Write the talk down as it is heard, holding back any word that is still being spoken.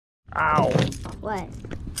Ow. What?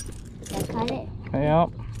 Did I cut it? Yep.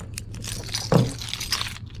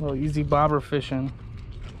 Little easy bobber fishing.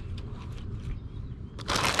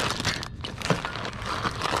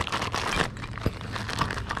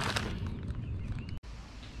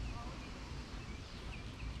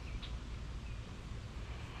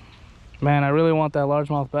 Man, I really want that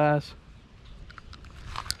largemouth bass.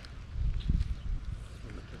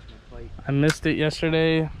 I missed it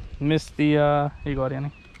yesterday. Missed the, here you go,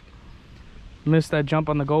 Danny. Missed that jump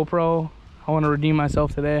on the GoPro. I want to redeem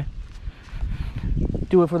myself today.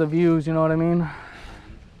 Do it for the views, you know what I mean?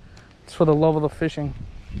 It's for the love of the fishing.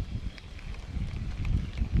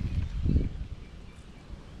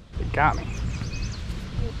 It got me.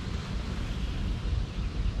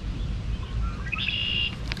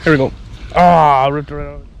 Here we go. Ah, ripped it right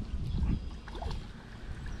over.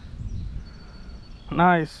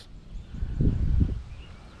 Nice.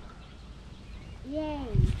 Yay.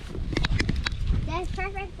 That's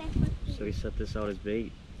perfect. That's what So we set this out as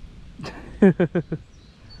bait.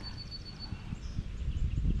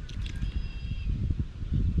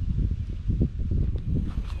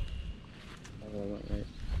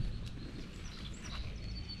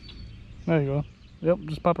 There you go. Yep,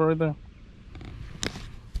 just pop it right there.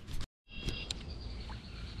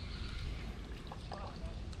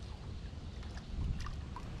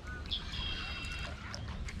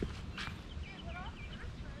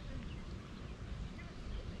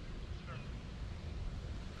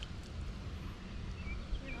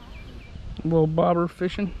 A little bobber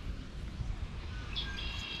fishing.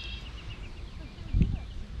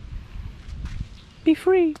 Be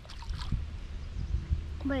free.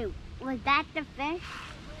 Wait, was that the fish?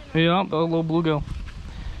 Yeah, the little bluegill.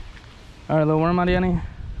 All right, little worm out, Danny.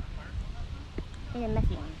 It's a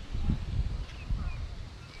messy one.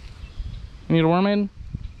 You need a worm, Aiden?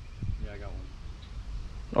 Yeah, I got one.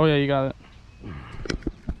 Oh yeah, you got it.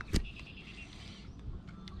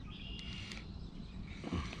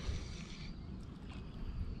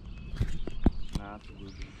 Nah, it's a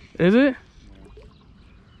bluegill. Is it? Yeah.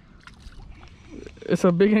 It's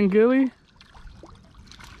a big and gilly.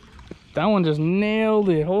 That one just nailed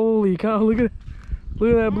it. Holy cow! Look at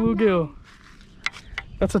that bluegill.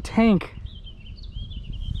 That's a tank.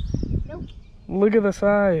 Nope. Look at the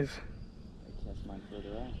size. I cast mine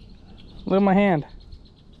further out. Look at my hand.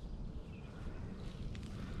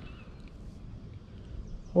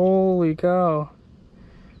 Holy cow!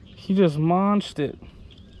 He just launched it.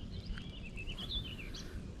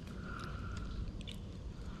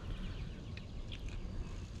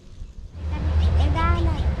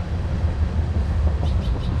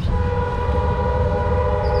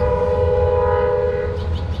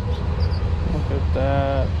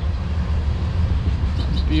 That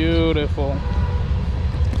beautiful.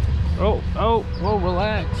 Oh, whoa,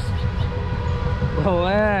 relax,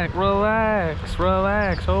 relax.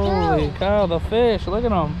 Holy cow, the fish, look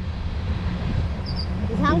at him. He's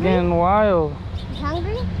He's hungry? getting wild. He's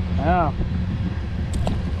hungry? Yeah.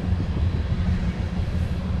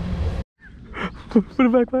 Put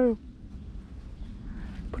it back by him.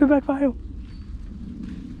 Put it back by him.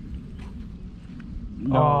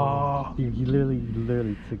 No, oh, he literally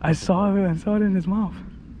took it. I saw it in his mouth.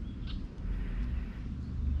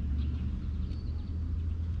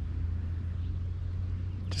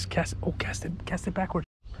 Just cast it. Oh, cast it backward.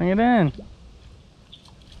 Bring it in.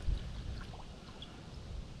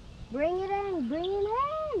 Bring it in.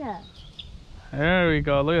 There we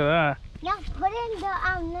go. Look at that. No, put it in the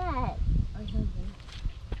net or something.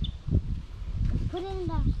 Put it in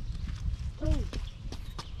the cage.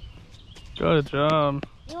 Good job.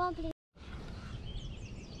 You want to?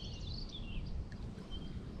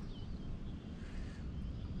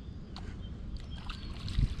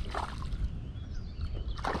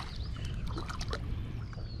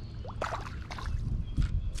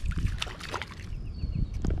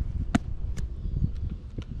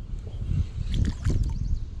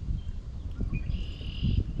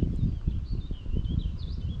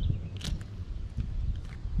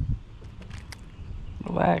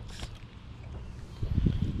 Relax.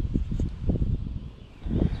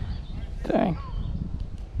 Dang.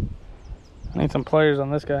 I need some pliers on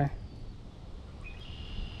this guy.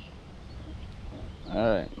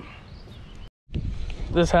 Alright.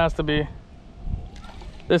 This has to be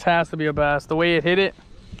a bass. The way it hit it.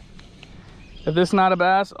 If this is not a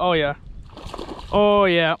bass, oh yeah. Oh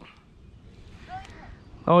yeah.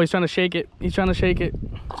 Oh, he's trying to shake it.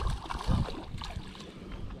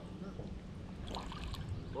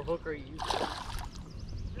 What hook are you using?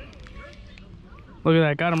 Look at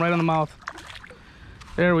that. Got him right on the mouth.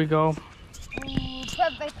 There we go.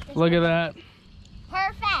 Perfect. Look at that.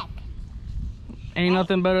 Perfect. Ain't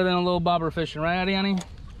nothing better than a little bobber fishing, right, Adiani?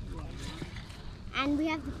 And we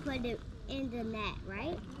have to put it in the net,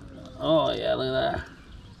 right? Oh yeah, look at that.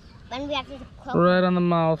 Then we have to close Right on the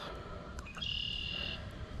mouth.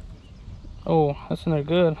 Oh, that's in there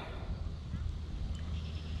good.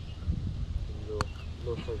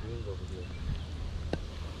 Little sardines over here.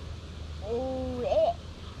 Oh,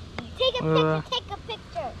 take a picture, take a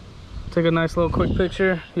picture. Take a nice little quick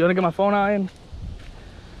picture. You wanna get my phone out, Aiden?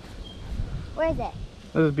 Where is it?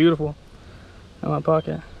 This is beautiful. In my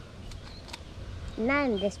pocket. Not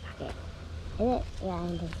in this pocket. Is it? Yeah,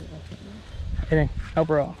 in this pocket. Aiden, help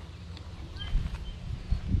her out.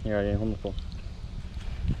 Here, I am. Hold the phone.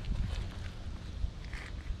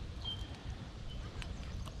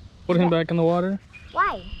 Put him back in the water.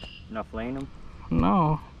 Why? Not flaying them?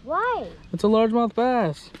 No. Why? It's a largemouth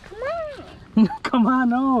bass. Come on. Come on,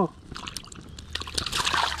 no.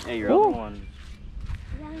 Hey, your Ooh. other one.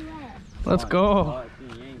 Let's go. Oh, I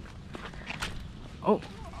see you ain't. Oh.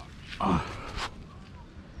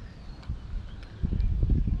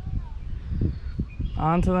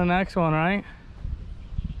 On to the next one, right?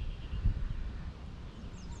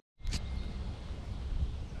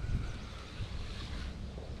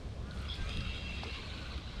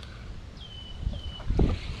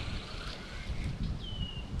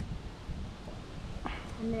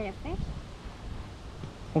 Another fish?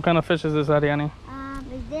 What kind of fish is this, Adiani?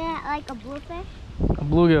 Is there like a bluefish? A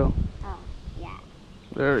bluegill. Oh, yeah.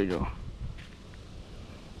 There we go.